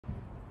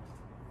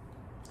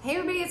Hey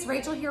everybody, it's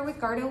Rachel here with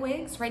Gardo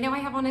Wigs. Right now I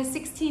have on a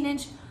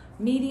 16-inch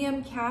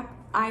medium cap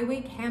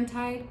Iwig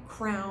hand-tied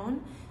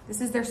crown.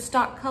 This is their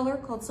stock color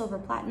called Silver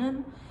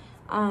Platinum.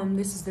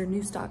 This is their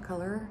new stock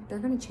color. They're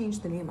gonna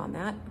change the name on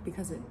that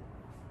because it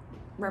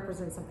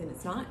represents something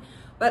it's not.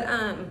 But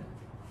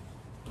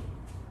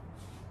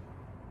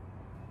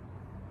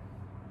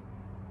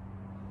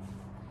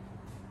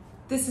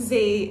this is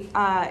a,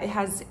 it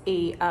has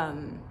a,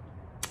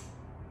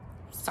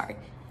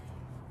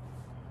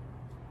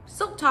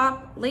 silk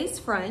top, lace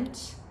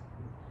front.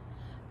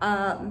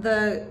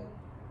 The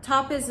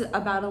top is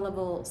about a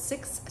level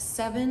 6,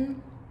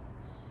 7.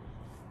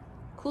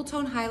 Cool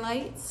tone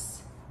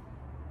highlights.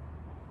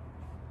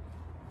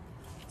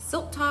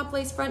 Silk top,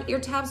 lace front, ear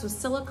tabs with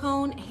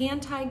silicone,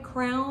 hand-tied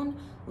crown,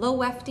 low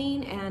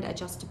wefting, and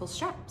adjustable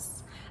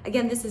straps.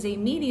 Again, this is a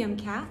medium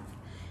cap.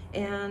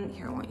 And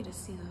here, I want you to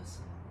see those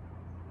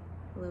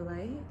blue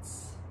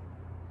lights.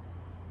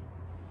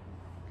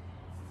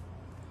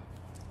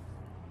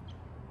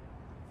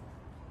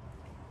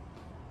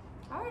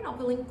 All right, I'll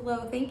put a link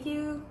below. Thank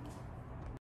you.